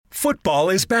Football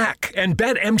is back, and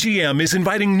BetMGM is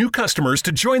inviting new customers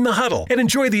to join the huddle and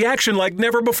enjoy the action like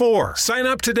never before. Sign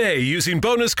up today using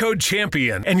bonus code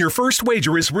CHAMPION, and your first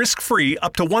wager is risk-free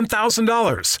up to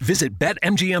 $1,000. Visit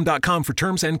BetMGM.com for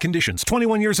terms and conditions.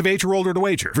 21 years of age or older to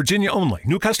wager. Virginia only.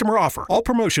 New customer offer. All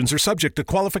promotions are subject to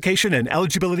qualification and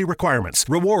eligibility requirements.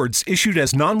 Rewards issued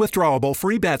as non-withdrawable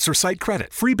free bets or site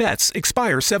credit. Free bets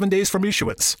expire 7 days from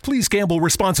issuance. Please gamble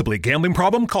responsibly. Gambling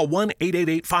problem? Call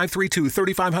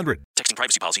 1-888-532-3500. Texting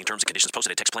privacy policy and terms and conditions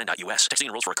posted at textplan.us. Texting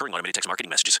enrolls for recurring automated text marketing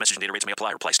messages. Message and data rates may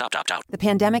apply. Reply stop to opt out. The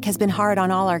pandemic has been hard on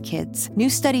all our kids. New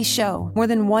studies show more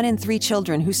than 1 in 3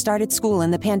 children who started school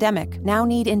in the pandemic now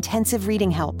need intensive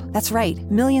reading help. That's right.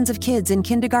 Millions of kids in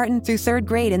kindergarten through 3rd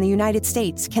grade in the United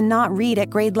States cannot read at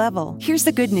grade level. Here's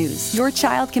the good news. Your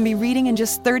child can be reading in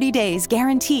just 30 days,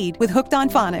 guaranteed, with Hooked on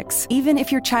Phonics. Even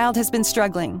if your child has been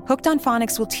struggling, Hooked on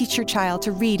Phonics will teach your child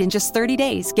to read in just 30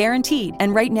 days, guaranteed.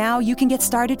 And right now, you can get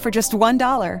started for just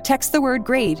 $1. Text the word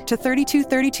GRADE to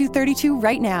 323232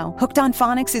 right now. Hooked on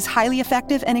Phonics is highly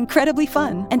effective and incredibly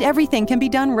fun, and everything can be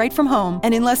done right from home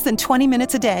and in less than 20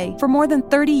 minutes a day. For more than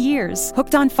 30 years,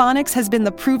 Hooked on Phonics has been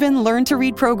the proven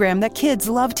learn-to-read program that kids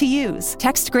love to use.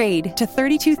 Text GRADE to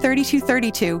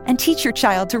 323232 and teach your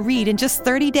child to read in just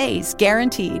 30 days,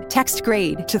 guaranteed. Text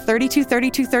GRADE to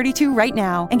 323232 right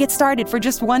now and get started for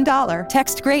just $1.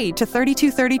 Text GRADE to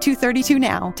 323232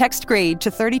 now. Text GRADE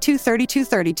to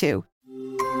 323232.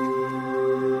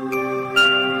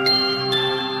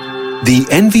 The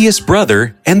Envious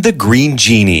Brother and the Green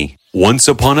Genie. Once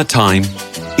upon a time,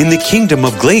 in the kingdom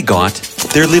of Glagot,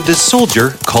 there lived a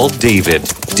soldier called David.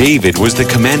 David was the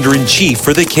commander-in-chief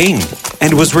for the king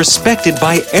and was respected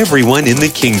by everyone in the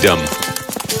kingdom.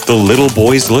 The little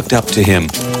boys looked up to him,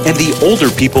 and the older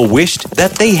people wished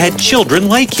that they had children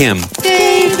like him.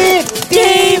 David!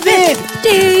 David!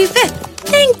 David!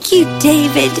 Thank you,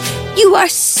 David. You are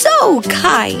so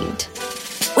kind.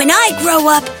 When I grow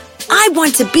up, I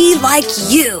want to be like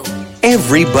you.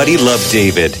 Everybody loved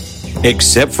David,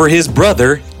 except for his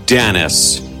brother,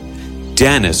 Danis.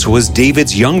 Danis was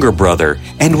David's younger brother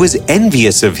and was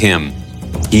envious of him.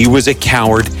 He was a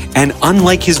coward and,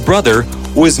 unlike his brother,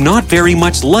 was not very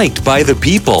much liked by the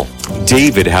people.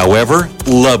 David, however,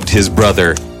 loved his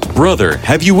brother. Brother,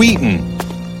 have you eaten?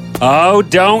 Oh,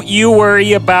 don't you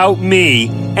worry about me.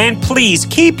 And please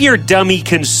keep your dummy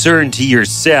concern to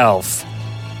yourself.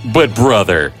 But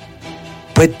brother...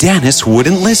 But Danis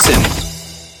wouldn't listen.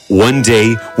 One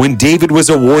day, when David was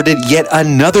awarded yet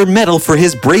another medal for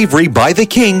his bravery by the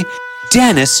king,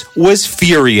 Danis was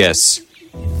furious.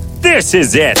 This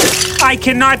is it. I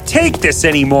cannot take this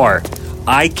anymore.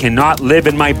 I cannot live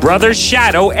in my brother's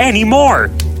shadow anymore.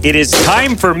 It is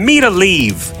time for me to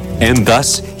leave. And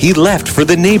thus, he left for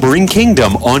the neighboring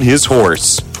kingdom on his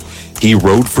horse. He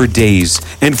rode for days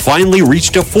and finally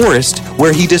reached a forest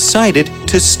where he decided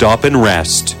to stop and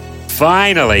rest.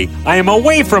 Finally, I am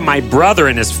away from my brother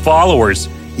and his followers.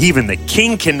 Even the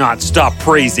king cannot stop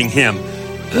praising him.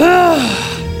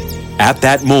 At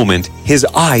that moment, his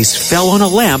eyes fell on a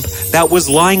lamp that was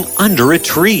lying under a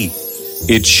tree.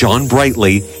 It shone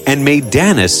brightly and made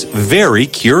Danis very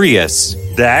curious.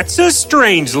 That's a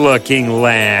strange-looking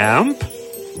lamp.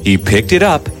 He picked it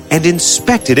up and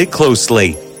inspected it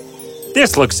closely.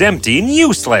 This looks empty and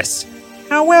useless.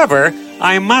 However,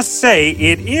 I must say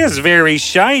it is very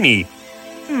shiny.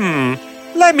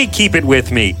 Let me keep it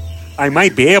with me. I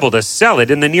might be able to sell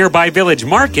it in the nearby village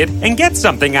market and get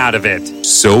something out of it.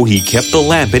 So he kept the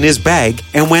lamp in his bag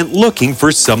and went looking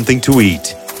for something to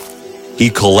eat. He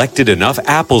collected enough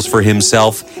apples for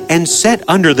himself and sat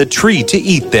under the tree to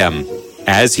eat them.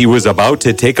 As he was about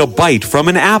to take a bite from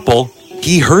an apple,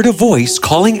 he heard a voice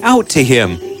calling out to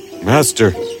him.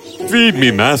 Master, feed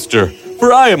me, master,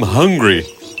 for I am hungry.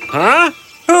 Huh?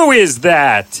 Who is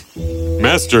that?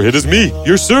 Master, it is me,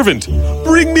 your servant.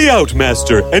 Bring me out,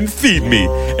 master, and feed me,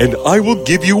 and I will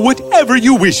give you whatever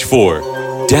you wish for.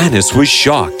 Danis was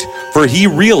shocked, for he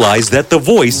realized that the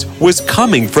voice was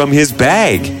coming from his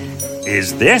bag.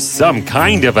 Is this some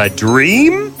kind of a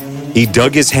dream? He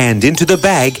dug his hand into the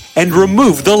bag and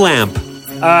removed the lamp.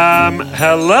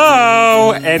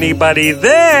 Hello? Anybody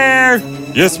there?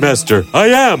 Yes, master, I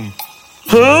am.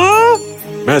 Huh?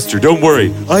 Master, don't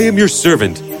worry, I am your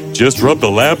servant. Just rub the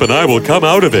lamp and I will come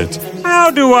out of it. How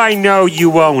do I know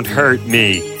you won't hurt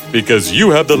me? Because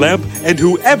you have the lamp, and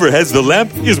whoever has the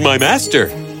lamp is my master.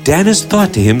 Danis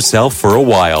thought to himself for a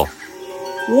while.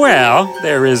 Well,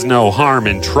 there is no harm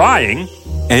in trying.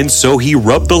 And so he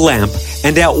rubbed the lamp,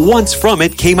 and at once from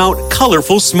it came out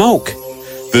colorful smoke.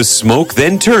 The smoke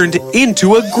then turned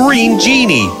into a green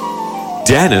genie.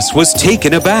 Danis was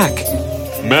taken aback.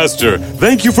 Master,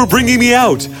 thank you for bringing me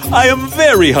out. I am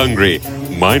very hungry.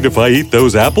 Mind if I eat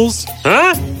those apples?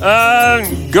 Huh?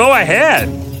 Go ahead.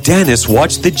 Danis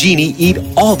watched the genie eat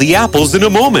all the apples in a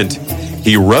moment.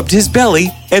 He rubbed his belly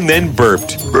and then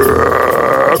burped.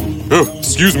 Oh,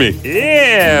 excuse me.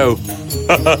 Ew.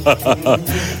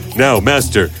 Now,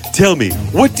 Master, tell me,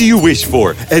 what do you wish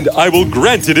for? And I will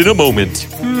grant it in a moment.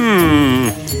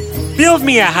 Build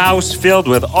me a house filled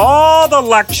with all the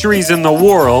luxuries in the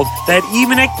world that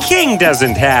even a king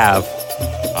doesn't have.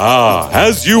 Ah,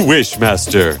 as you wish,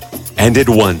 Master. And at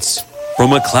once,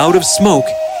 from a cloud of smoke,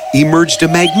 emerged a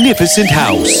magnificent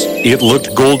house. It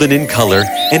looked golden in color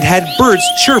and had birds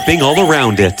chirping all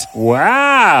around it.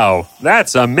 Wow,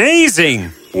 that's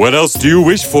amazing. What else do you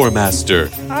wish for, Master?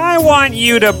 I want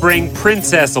you to bring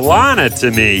Princess Lana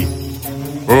to me.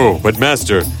 Oh, but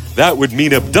Master, that would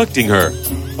mean abducting her.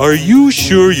 Are you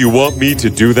sure you want me to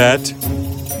do that?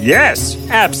 Yes,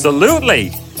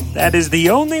 absolutely. That is the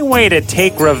only way to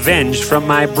take revenge from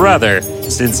my brother,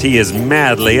 since he is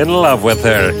madly in love with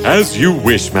her. As you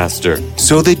wish, Master.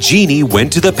 So the genie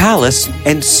went to the palace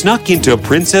and snuck into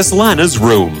Princess Lana's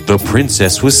room. The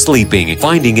princess was sleeping.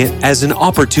 Finding it as an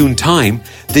opportune time,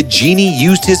 the genie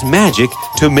used his magic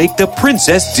to make the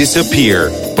princess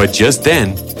disappear. But just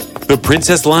then, the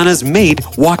Princess Lana's maid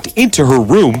walked into her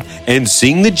room, and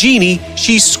seeing the genie,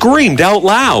 she screamed out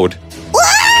loud.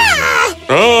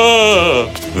 Ah!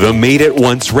 The maid at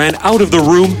once ran out of the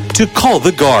room to call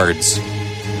the guards.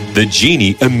 The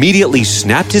genie immediately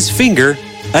snapped his finger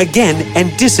again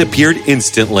and disappeared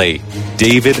instantly.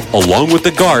 David, along with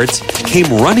the guards, came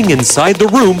running inside the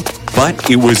room, but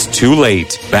it was too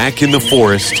late. Back in the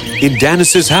forest, in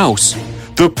Danis's house,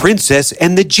 the princess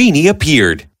and the genie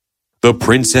appeared. The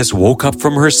princess woke up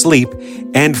from her sleep,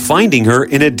 and finding her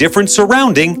in a different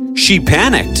surrounding, she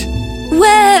panicked.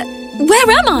 Where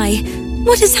am I?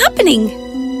 What is happening?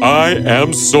 I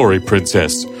am sorry,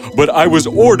 Princess, but I was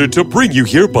ordered to bring you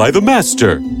here by the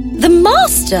Master. The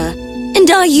Master?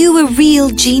 And are you a real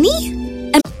genie?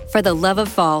 For the love of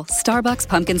fall, Starbucks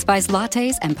pumpkin spice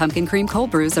lattes and pumpkin cream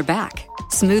cold brews are back.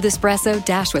 Smooth espresso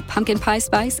dashed with pumpkin pie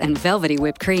spice and velvety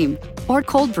whipped cream. Or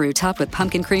cold brew topped with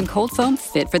pumpkin cream cold foam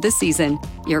fit for the season.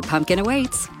 Your pumpkin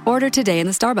awaits. Order today in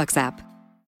the Starbucks app.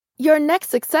 Your next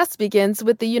success begins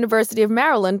with the University of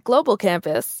Maryland Global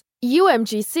Campus.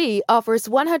 UMGC offers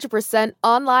 100%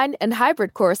 online and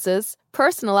hybrid courses,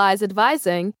 personalized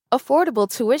advising, affordable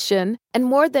tuition, and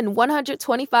more than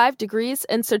 125 degrees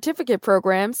and certificate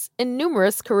programs in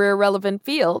numerous career-relevant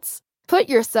fields. Put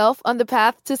yourself on the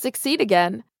path to succeed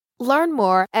again. Learn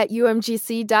more at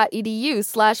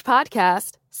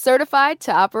umgc.edu/podcast. Certified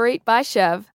to operate by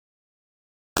Chev.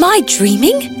 Am I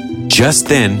dreaming? Just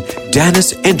then,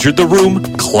 Danis entered the room,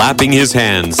 clapping his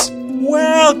hands.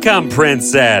 Welcome,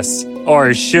 princess.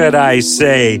 Or should I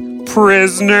say,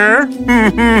 prisoner?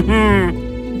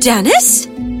 Danis?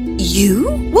 You?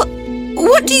 What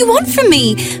do you want from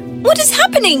me? What is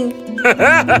happening?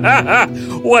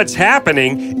 What's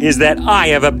happening is that I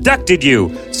have abducted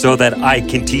you so that I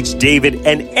can teach David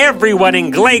and everyone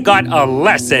in Glaygot a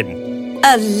lesson.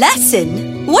 A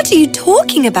lesson? What are you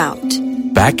talking about?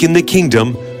 Back in the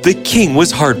kingdom, the king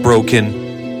was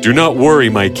heartbroken. Do not worry,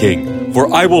 my king,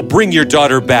 for I will bring your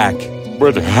daughter back.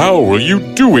 But how will you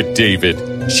do it,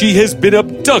 David? She has been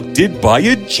abducted by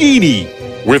a genie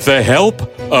with the help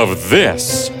of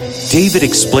this. David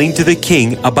explained to the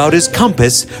king about his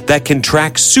compass that can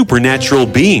track supernatural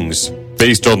beings.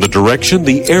 Based on the direction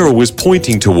the arrow is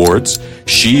pointing towards,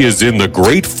 she is in the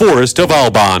great forest of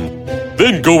Alban.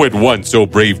 Then go at once, O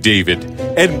brave David,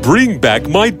 and bring back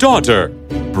my daughter.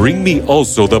 Bring me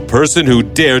also the person who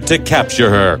dared to capture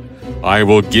her. I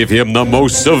will give him the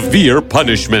most severe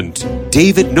punishment.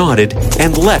 David nodded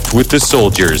and left with the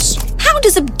soldiers. How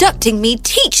does abducting me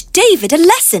teach David a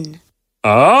lesson?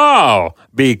 Oh,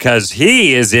 because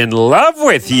he is in love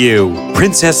with you.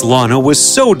 Princess Lana was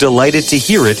so delighted to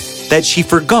hear it that she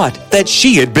forgot that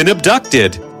she had been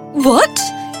abducted. What?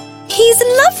 He's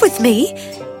in love with me?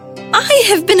 I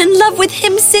have been in love with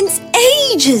him since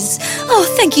ages. Oh,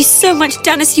 thank you so much,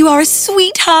 Danis. You are a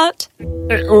sweetheart.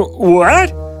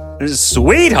 What?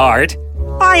 Sweetheart?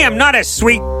 I am not a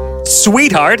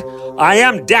sweetheart. I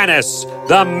am Danis,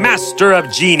 the master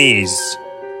of genies.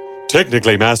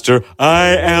 Technically, Master,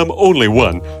 I am only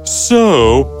one,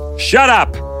 so... Shut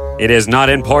up! It is not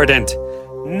important.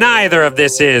 Neither of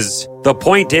this is. The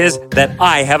point is that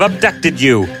I have abducted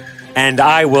you, and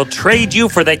I will trade you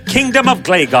for the kingdom of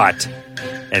Glaygot.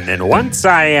 And then once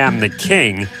I am the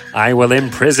king, I will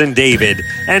imprison David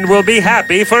and will be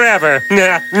happy forever.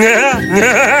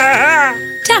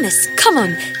 Dennis, come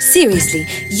on. Seriously,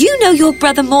 you know your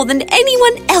brother more than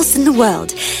anyone else in the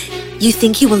world. You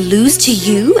think he will lose to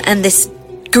you and this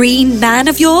green man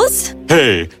of yours?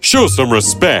 Hey, show some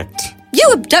respect. You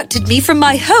abducted me from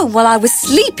my home while I was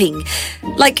sleeping.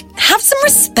 Have some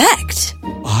respect.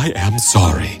 I am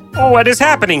sorry. What is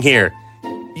happening here?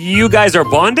 You guys are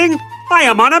bonding? I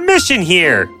am on a mission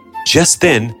here. Just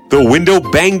then, the window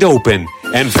banged open,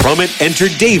 and from it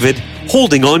entered David,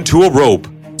 holding on to a rope.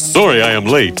 Sorry I am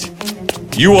late.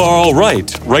 You are all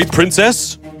right,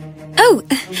 Princess? Oh,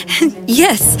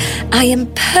 yes, I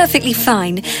am perfectly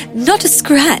fine. Not a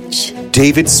scratch.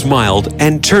 David smiled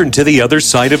and turned to the other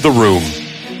side of the room.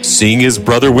 Seeing his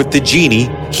brother with the genie,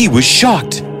 he was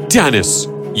shocked. Dennis,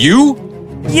 you?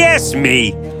 Yes,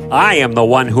 me. I am the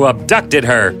one who abducted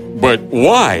her. But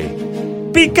why?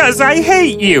 Because I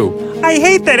hate you. I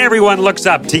hate that everyone looks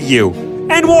up to you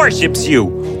and worships you.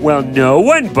 Well, no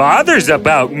one bothers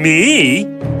about me.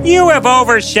 You have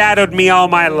overshadowed me all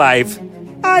my life.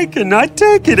 I cannot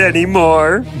take it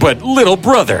anymore. But little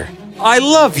brother, I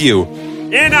love you.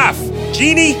 Enough!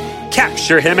 Genie,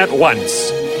 capture him at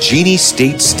once. Genie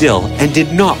stayed still and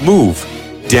did not move.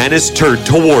 Dennis turned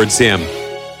towards him.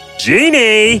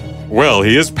 Genie! Well,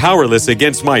 he is powerless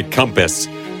against my compass.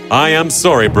 I am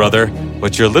sorry, brother,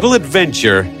 but your little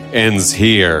adventure ends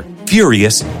here.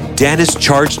 Furious, Dennis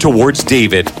charged towards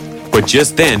David. But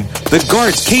just then, the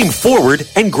guards came forward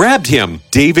and grabbed him.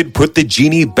 David put the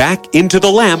genie back into the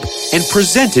lamp and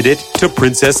presented it to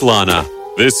Princess Lana.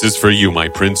 This is for you, my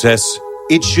princess.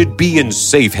 It should be in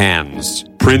safe hands.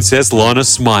 Princess Lana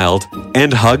smiled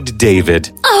and hugged David.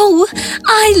 Oh,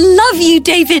 I love you,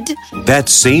 David. That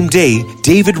same day,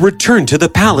 David returned to the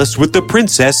palace with the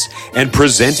princess and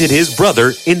presented his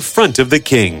brother in front of the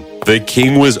king. The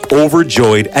king was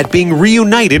overjoyed at being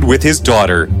reunited with his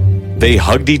daughter. They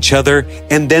hugged each other,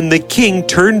 and then the king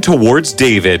turned towards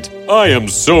David. I am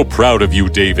so proud of you,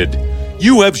 David.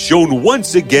 You have shown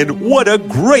once again what a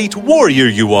great warrior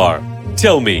you are.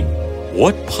 Tell me,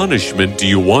 what punishment do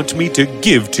you want me to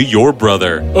give to your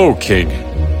brother? Oh, king,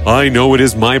 I know it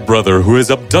is my brother who has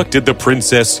abducted the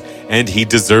princess, and he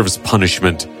deserves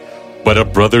punishment. But a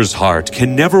brother's heart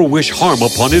can never wish harm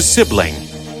upon his sibling.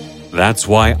 That's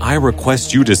why I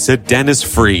request you to set Dennis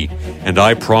free, and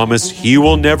I promise he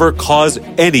will never cause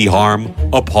any harm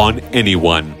upon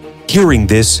anyone. Hearing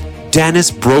this,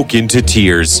 Dennis broke into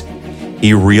tears.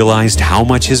 He realized how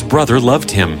much his brother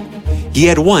loved him. He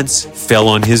at once fell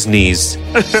on his knees.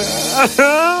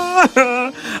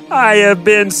 I have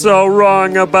been so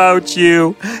wrong about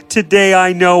you. Today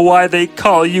I know why they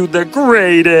call you the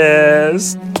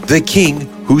greatest. The king,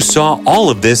 who saw all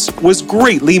of this, was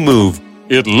greatly moved.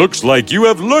 It looks like you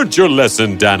have learnt your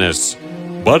lesson, Dennis.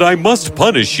 But I must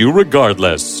punish you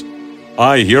regardless.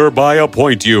 I hereby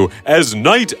appoint you as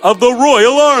Knight of the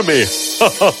Royal Army.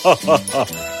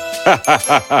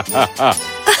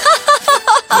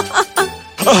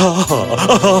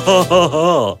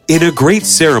 In a great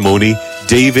ceremony,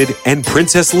 David and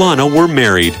Princess Lana were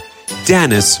married.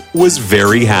 Dennis was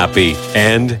very happy.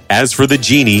 And as for the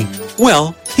genie,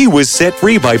 well, he was set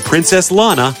free by Princess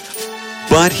Lana,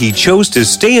 but he chose to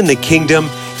stay in the kingdom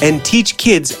and teach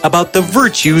kids about the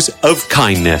virtues of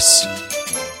kindness.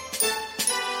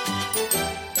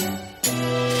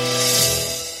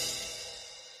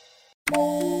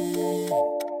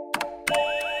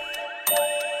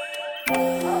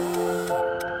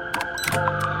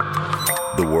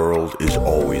 The world is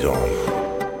always on,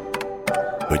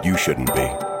 but you shouldn't be.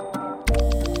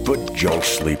 Put junk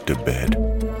sleep to bed.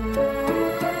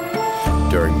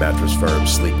 During Mattress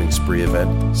Firm's Sleeping Spree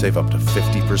event, save up to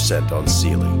 50% on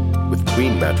Sealy, with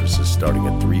queen mattresses starting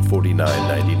at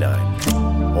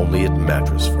 $349.99. Only at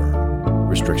Mattress Firm.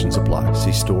 Restrictions apply.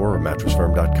 See store or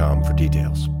mattressfirm.com for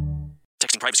details.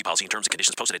 Texting privacy policy and terms and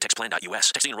conditions posted at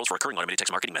textplan.us. Texting enrolls for recurring automated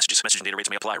text marketing messages. Message and data rates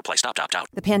may apply. Reply stop to opt out.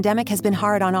 The pandemic has been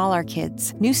hard on all our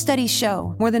kids. New studies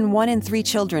show more than 1 in 3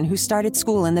 children who started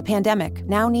school in the pandemic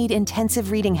now need intensive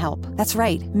reading help. That's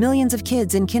right. Millions of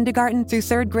kids in kindergarten through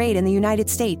 3rd grade in the United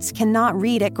States cannot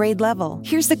read at grade level.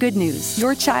 Here's the good news.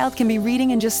 Your child can be reading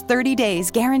in just 30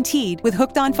 days, guaranteed, with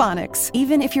Hooked on Phonics.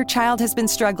 Even if your child has been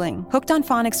struggling, Hooked on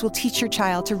Phonics will teach your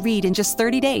child to read in just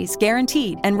 30 days,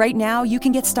 guaranteed. And right now, you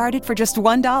can get started for just $1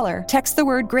 $1. Text the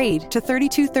word GRADE to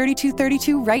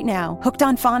 323232 right now. Hooked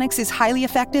on Phonics is highly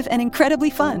effective and incredibly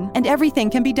fun, and everything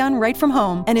can be done right from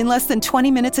home and in less than 20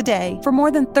 minutes a day for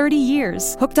more than 30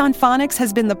 years. Hooked on Phonics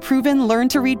has been the proven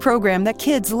learn-to-read program that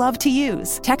kids love to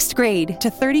use. Text GRADE to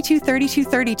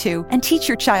 323232 and teach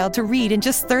your child to read in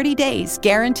just 30 days,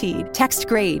 guaranteed. Text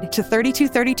GRADE to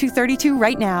 323232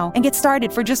 right now and get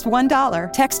started for just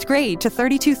 $1. Text GRADE to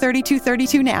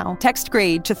 323232 now. Text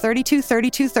GRADE to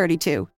 323232.